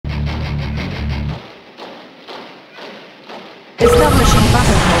Establishing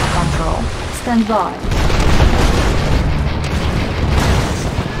battlefield control. Stand by.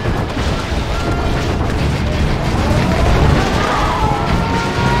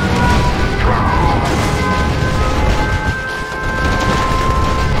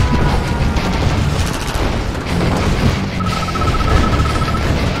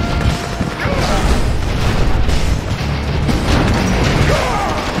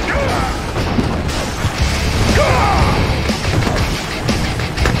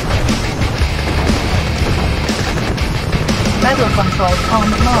 Control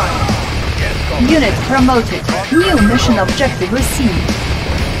online. Unit promoted. New mission objective received.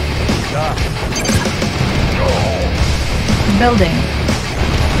 Building.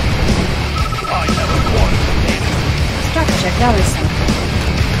 Structure garrison.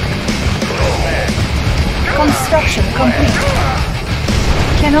 Construction complete.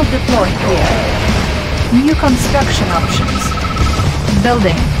 Cannot deploy here. New construction options.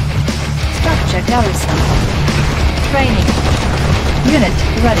 Building. Structure garrison. Training. Unit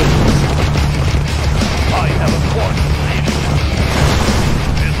ready. I have a course.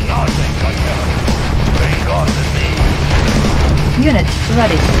 There's nothing I cannot do. Thank God to me. Unit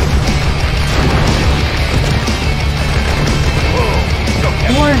ready.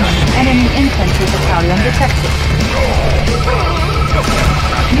 Warning, enemy infantry battalion detected.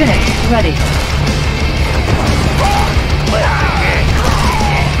 Unit ready.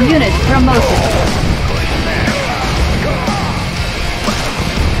 Unit promoted.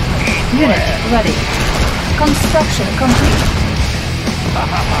 Unit ready. Construction complete.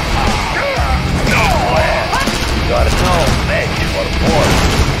 No way! Gotta know, man, what a boy.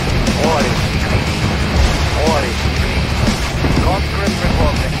 Boris. Comrade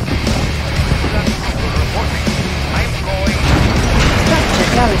reporting. I'm going. Structure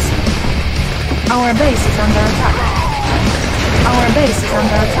garrison. Our base is under attack. Our base is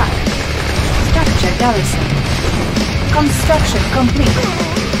under attack. Structure garrison. Construction complete.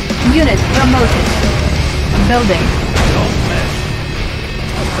 Unit promoted. Building.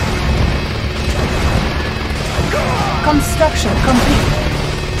 Construction complete.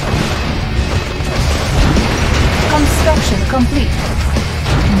 Construction complete.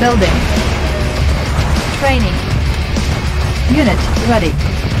 Building. Training. Unit ready.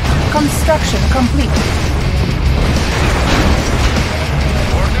 Construction complete.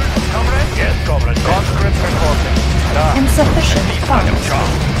 Orders, comrade? Yes, comrade. Conscript reporting. Insufficient funds.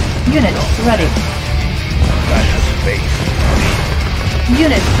 Unit ready.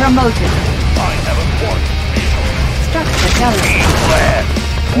 Unit promoted. I have a port. Structure garrison.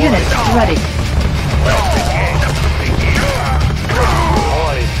 Unit ready.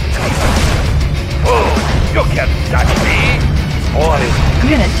 You can't touch me.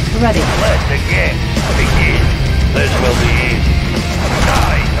 Unit ready. Let's again begin. This will be easy.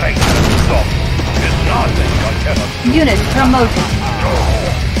 I try to stop. There's nothing I cannot do. Unit promoted.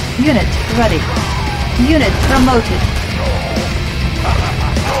 Unit ready. Unit promoted.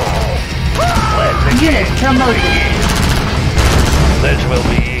 Unit promoted. This will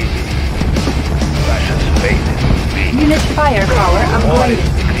be easy. Fascist faith. Unit firepower upgraded.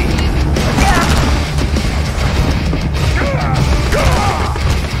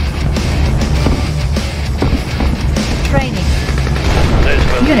 Training.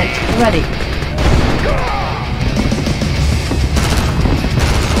 Unit ready.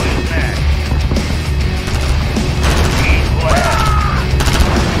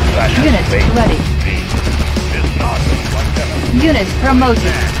 Unit ready. Unit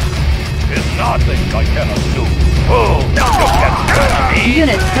promoted. There's nothing I cannot do. Oh, you can't touch me.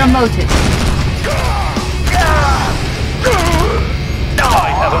 Unit promoted. I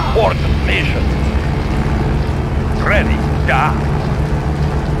have important mission. Ready, da.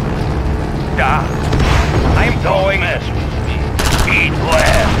 I'm going. Mess with me. Eat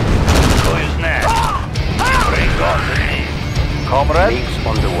last. Who is next? Bring on the knee. Comrade? Leaves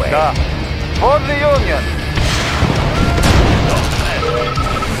on the way. Da. For the Union. Don't mess with me.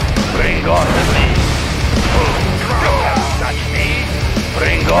 Bring on the knee. You can't touch me.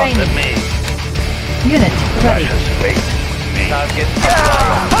 Bring on the knee. Unit ready. Target.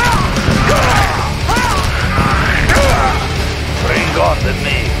 Bring on the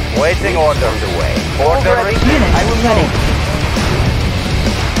knee. Waiting order on the way. Order Unit ready.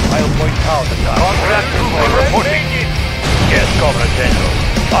 I'll point out the contract reporting. Yes, Comrade General.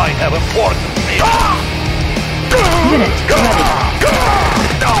 I have important news. Unit ready.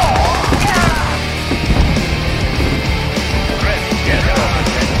 Yes,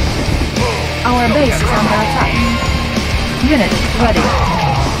 Comrade General. Our base is under attack. Unit ready.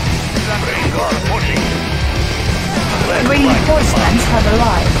 Reinforcements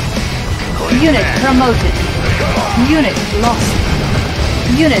Unit promoted. Unit lost.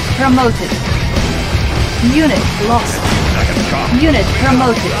 Unit promoted. Unit lost. Unit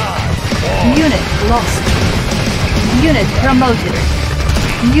promoted. Unit lost. Unit promoted.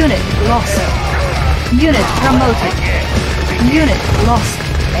 Unit lost. Unit promoted. Unit lost.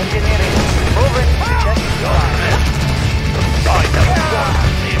 Engineering. Moving.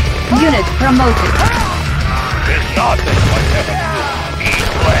 Unit promoted. There's nothing whatever. Eat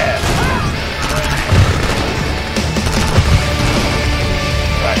glad.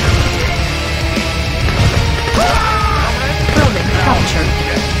 Building captured.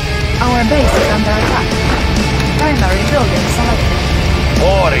 Our base is under attack. Primary building selected.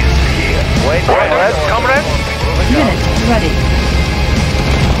 Boris here. Wait, comrade. Unit ready.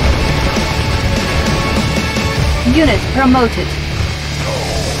 Unit promoted.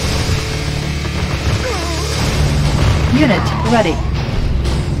 Unit ready.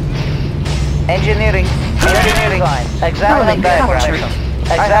 Engineering. Examining background.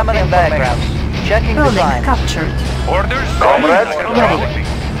 Examining backgrounds. Checking Building design. captured. Orders. Comrade. Ready.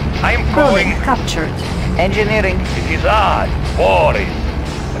 I'm Building going. captured. Engineering. It is I, Boris.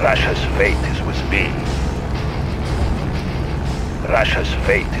 Russia's fate is with me. Russia's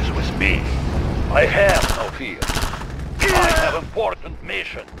fate is with me. I have no fear. I have important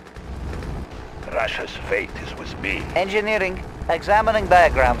mission. Russia's fate is with me. Engineering. Examining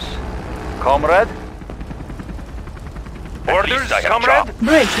diagrams. Comrade. Orders, comrade.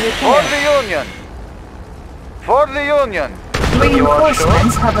 Bridge For repaired. the Union. For the Union.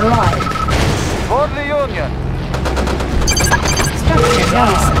 Reinforcements have arrived. For the Union. Structure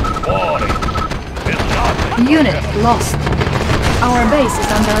garrison. Boris. It's nothing. Unit lost. Our base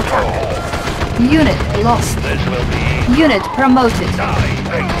is under attack. Unit lost. This will be Unit promoted. die,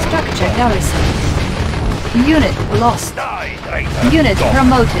 traitor. Structure garrison. Unit lost. Die, traitor. Unit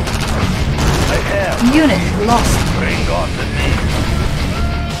promoted. I have. Unit lost. Bring on the knee.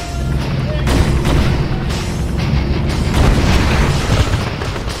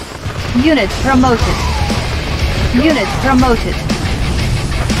 Unit promoted. Unit promoted.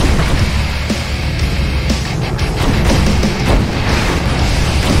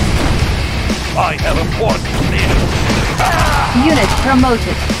 I have important mission. Unit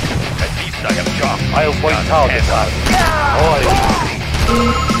promoted. At least I have job. I'll point out this out.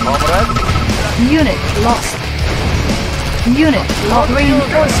 Comrade. Unit lost. Unit lost.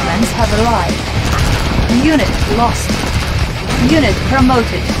 Reinforcements have arrived. Unit lost. Unit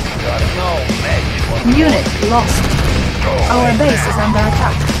promoted. No match. Unit lost. Our base is under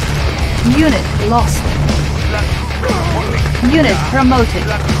attack. Unit lost. Unit promoted.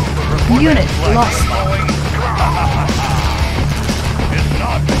 Unit lost. It's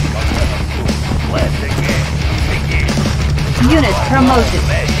not. Let's begin. Unit promoted.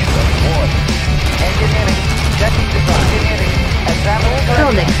 Engineering. Checking the engineering. Examining.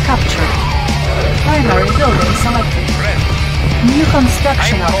 Building captured. Primary building selected. New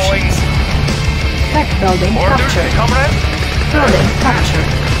construction options. Tech building captured. Comrade. Building captured.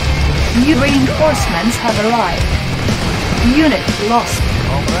 New reinforcements have arrived. Unit lost.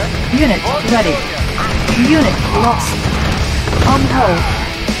 Unit ready. Unit lost. On hold.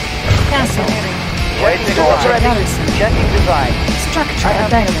 Cancel. Waiting Structure order. garrison. Checking design. Structure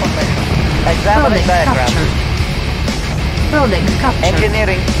abandoned. Examining Building background. captured. Building captured.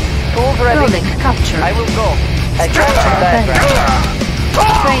 Engineering. Tools ready. Building captured. I will go. Structure Examining background.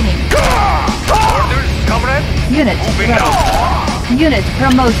 abandoned. Training. Orders, comrade. Unit Moving ready. now. Unit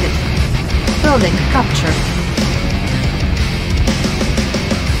promoted. Building captured.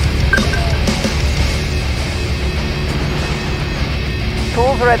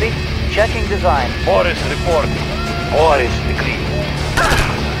 Tools ready. Checking design. Boris reporting. Boris degree.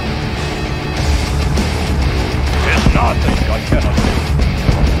 There's nothing I cannot do.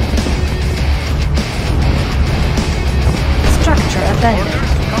 Structure abandoned.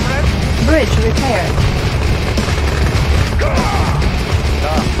 Orders, comrade. Bridge repaired.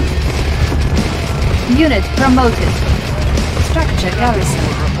 Unit promoted. Structure garrison.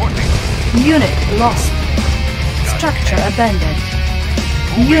 Reporting. Unit lost. Structure abandoned.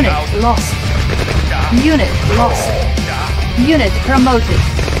 Unit lost. Unit lost. Unit promoted.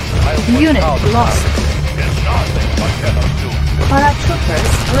 Unit lost. There's nothing I cannot do.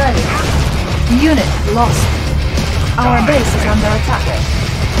 Paratroopers ready. Unit lost. Our base is under attack.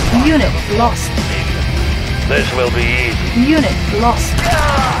 Unit lost. This will be easy. Unit lost.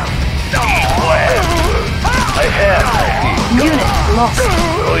 I have. Unit lost.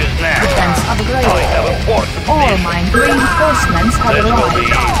 Who is next? Defense I upgraded. have important All mission. mine reinforcements have This will be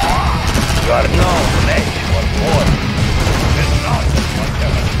arrived. easy. You are no match for war. There's nothing I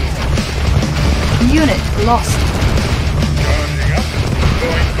cannot do. Unit lost.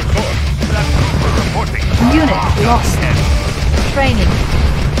 Unit lost. Training.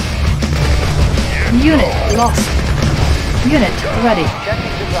 Unit lost. Unit ready.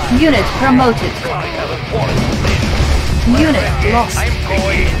 Unit promoted. Unit lost.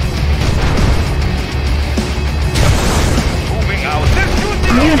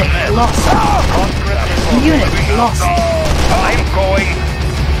 Unit lost. Unit lost. I'm going.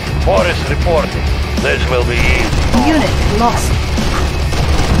 Boris reporting. This will be easy. Unit lost.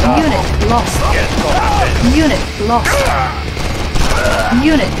 Unit lost. Yes, Comrade. Unit lost.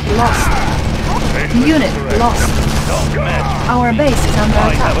 Unit lost. Unit lost. Don't mess. Our base is under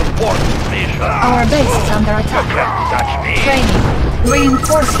I have attack. important mission. Our base is under attack. Touch me. Training.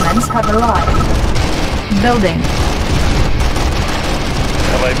 Reinforcements have arrived. Building.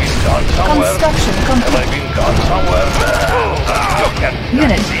 Have I been gone somewhere? Construction Have I complete. been gone somewhere? Look at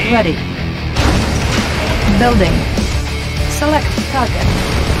Unit ready. Building. Select target.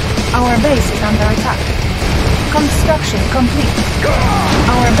 Our base is under attack. Construction complete.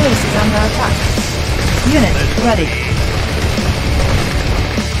 Our base is under attack. Unit ready.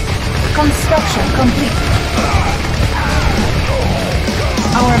 Construction complete.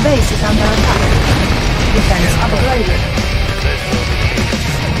 Our base is under attack. Defense upgraded.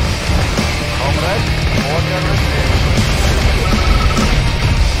 Comrade, order received.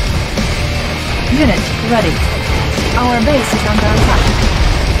 Unit ready. Our base is under attack.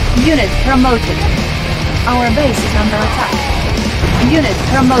 Unit promoted. Our base is under attack. Unit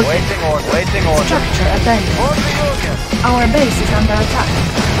promoted. Waiting order. Structure abandoned. For the Union. Our base is under attack.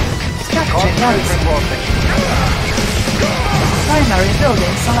 Structure garrison. Reporting. Primary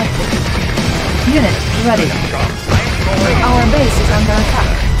building selected. Unit ready. Our base is under attack.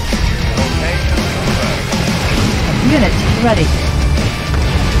 Unit ready.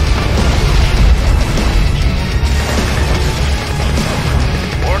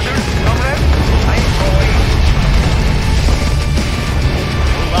 Orders, Comrade? I'm going.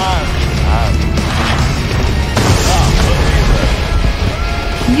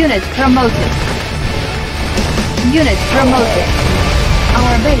 Unit promoted. Unit promoted.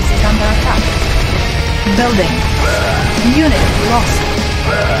 Our base is under attack. Building. Unit lost.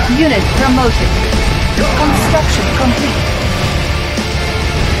 Unit promoted. Construction complete.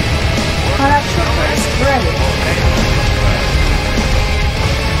 Paratroopers ready.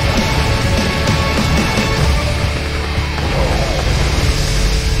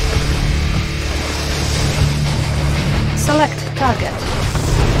 Select target.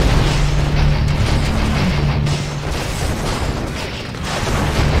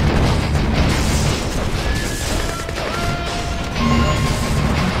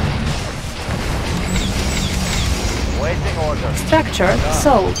 Waiting order. Structure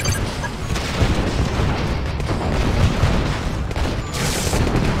sold.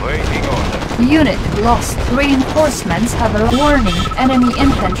 Waiting order. Unit lost. Reinforcements have a warning. Enemy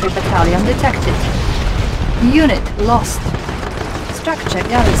infantry battalion detected. Unit lost. Structure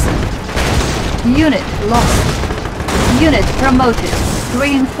garrison. Unit lost. Unit promoted.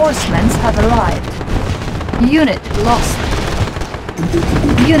 Reinforcements have arrived. Unit lost.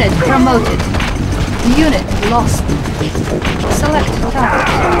 Unit promoted. Unit lost. Select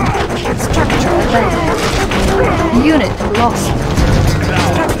target. Structure abandoned. Unit lost.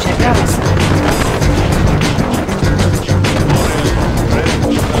 Structure garrison.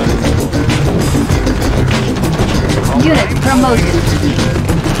 Unit promoted.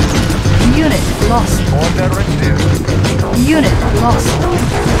 Unit lost. Order received. Unit lost.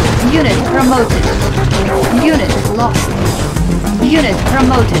 Unit promoted. Unit lost. Unit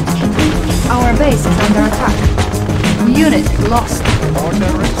promoted. Our base is under attack. Unit lost.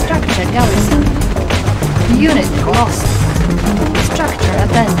 Order received. Structure garrison. Unit lost. Structure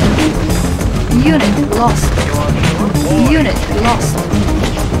abandoned. Unit lost. Unit lost.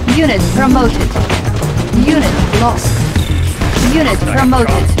 Unit promoted. Unit lost. Unit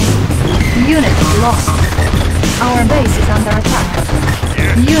promoted. Unit lost. Our base is under attack.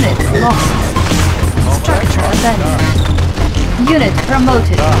 Unit lost. Structure abandoned. Unit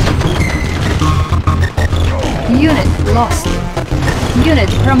promoted. Unit lost. Unit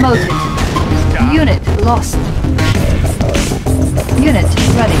promoted. Unit lost. Unit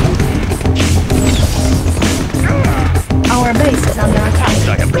ready. Our base is under attack.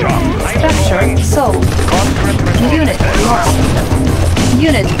 Structure sold. Unit lost.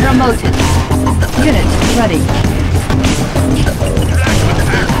 Unit promoted. Unit ready.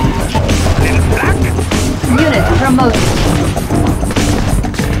 Unit promoted.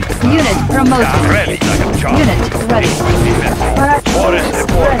 Unit promoted. Ready. Unit ready. Boris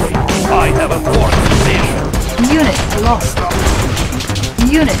reporting. I have a force position. Unit lost.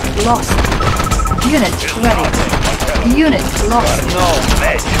 Unit lost. Unit ready. Unit lost. No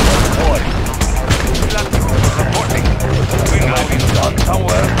match for Boris. Reporting. We know we've gone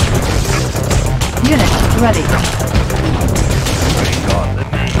somewhere. Unit ready. Bring on the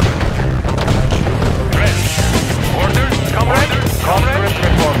knee. Ready. Orders, comrade. Comrade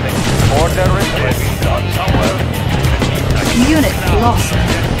reporting. Order received. We've gone somewhere. Unit lost.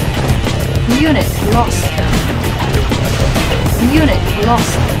 Unit lost. Unit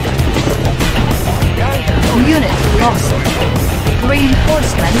lost. Unit lost.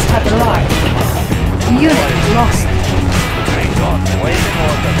 Reinforcements have arrived. Unit lost. Bring on. Waiting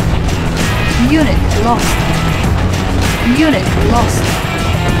order. Unit lost. Unit lost.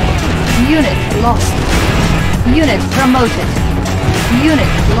 Unit lost. Unit promoted.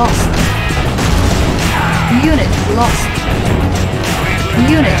 Unit lost. Unit lost.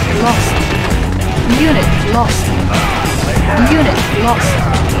 Unit lost. Unit lost. Unit lost.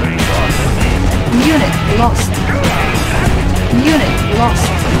 Unit lost. Unit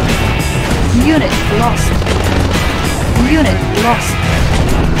lost. Unit lost. Unit lost.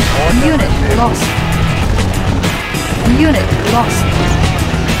 Unit lost. Unit lost.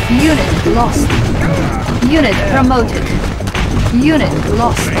 Unit lost. Unit promoted. Unit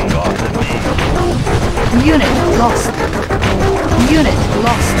lost. Unit lost. Unit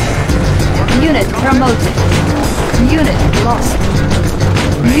lost. Unit promoted. Unit lost.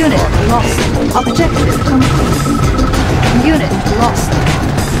 Unit lost. Objective complete. Unit lost.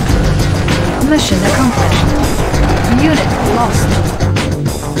 Mission accomplished. Unit lost.